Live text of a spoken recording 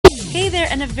Hey there,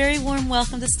 and a very warm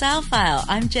welcome to Style File.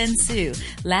 I'm Jen Su.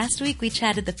 Last week we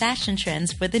chatted the fashion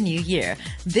trends for the new year.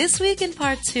 This week in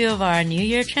part 2 of our New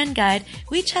Year Trend Guide,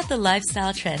 we chat the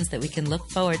lifestyle trends that we can look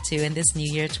forward to in this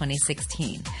new year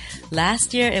 2016.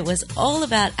 Last year it was all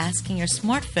about asking your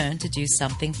smartphone to do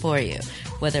something for you.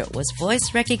 Whether it was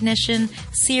voice recognition,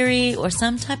 Siri, or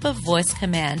some type of voice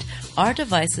command, our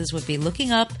devices would be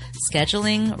looking up,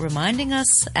 scheduling, reminding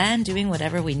us, and doing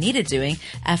whatever we needed doing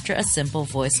after a simple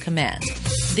voice command.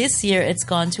 This year, it's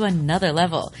gone to another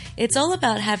level. It's all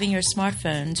about having your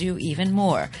smartphone do even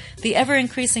more. The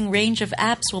ever-increasing range of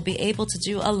apps will be able to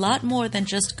do a lot more than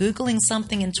just Googling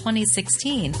something in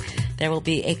 2016. There will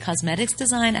be a cosmetics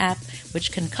design app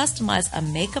which can customize a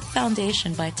makeup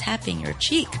foundation by tapping your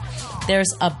cheek.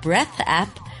 There's a breath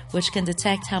app which can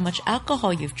detect how much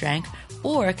alcohol you've drank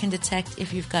or can detect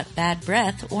if you've got bad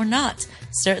breath or not.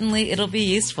 Certainly, it'll be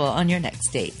useful on your next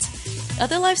date.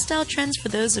 Other lifestyle trends for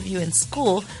those of you in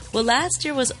school, well, last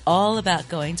year was all about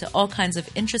going to all kinds of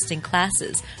interesting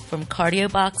classes, from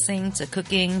cardio boxing to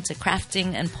cooking to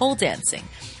crafting and pole dancing.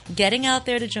 Getting out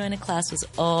there to join a class was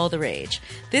all the rage.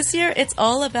 This year, it's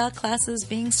all about classes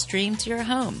being streamed to your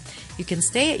home. You can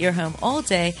stay at your home all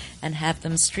day and have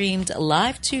them streamed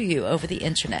live to you over the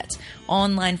internet.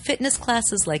 Online fitness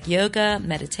classes like yoga,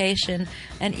 meditation,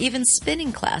 and even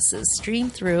spinning classes stream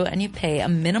through, and you pay a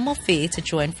minimal fee to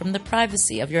join from the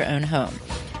privacy of your own home.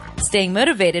 Staying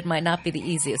motivated might not be the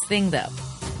easiest thing, though.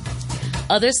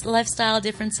 Other lifestyle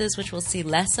differences which we'll see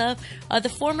less of are the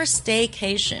former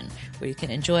staycation, where you can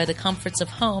enjoy the comforts of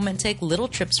home and take little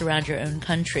trips around your own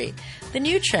country. The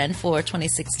new trend for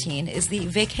 2016 is the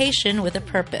vacation with a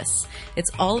purpose.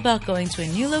 It's all about going to a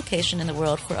new location in the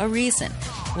world for a reason,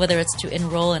 whether it's to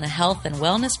enroll in a health and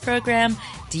wellness program,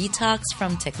 detox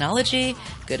from technology,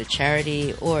 go to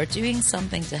charity, or doing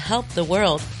something to help the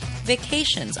world.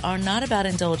 Vacations are not about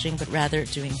indulging, but rather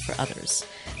doing for others.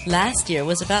 Last year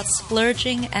was about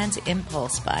splurging and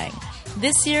impulse buying.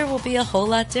 This year will be a whole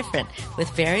lot different, with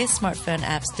various smartphone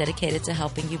apps dedicated to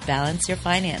helping you balance your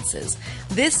finances.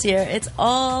 This year, it's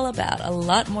all about a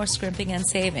lot more scrimping and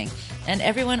saving, and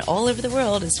everyone all over the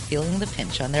world is feeling the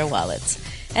pinch on their wallets.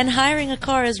 And hiring a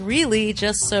car is really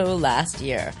just so last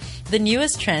year. The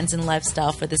newest trends in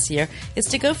lifestyle for this year is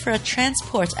to go for a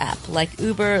transport app like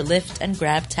Uber, Lyft, and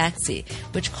Grab Taxi,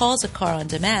 which calls a car on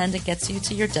demand and gets you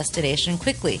to your destination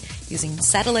quickly using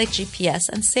satellite GPS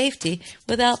and safety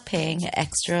without paying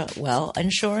extra,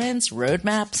 insurance, road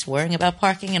maps, worrying about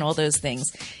parking, and all those things.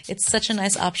 It's such a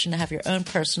nice option to have your own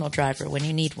personal driver when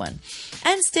you need one.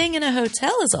 And staying in a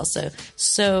hotel is also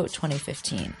so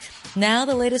 2015. Now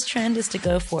the latest trend is to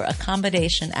go for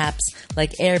accommodation apps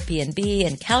like Airbnb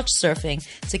and Couchsurfing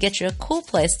to get you a cool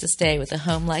place to stay with a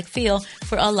home-like feel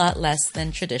for a lot less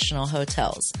than traditional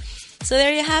hotels. So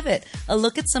there you have it, a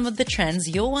look at some of the trends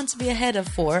you'll want to be ahead of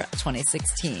for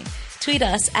 2016. Tweet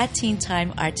us at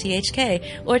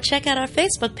TeenTimeRTHK or check out our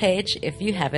Facebook page if you haven't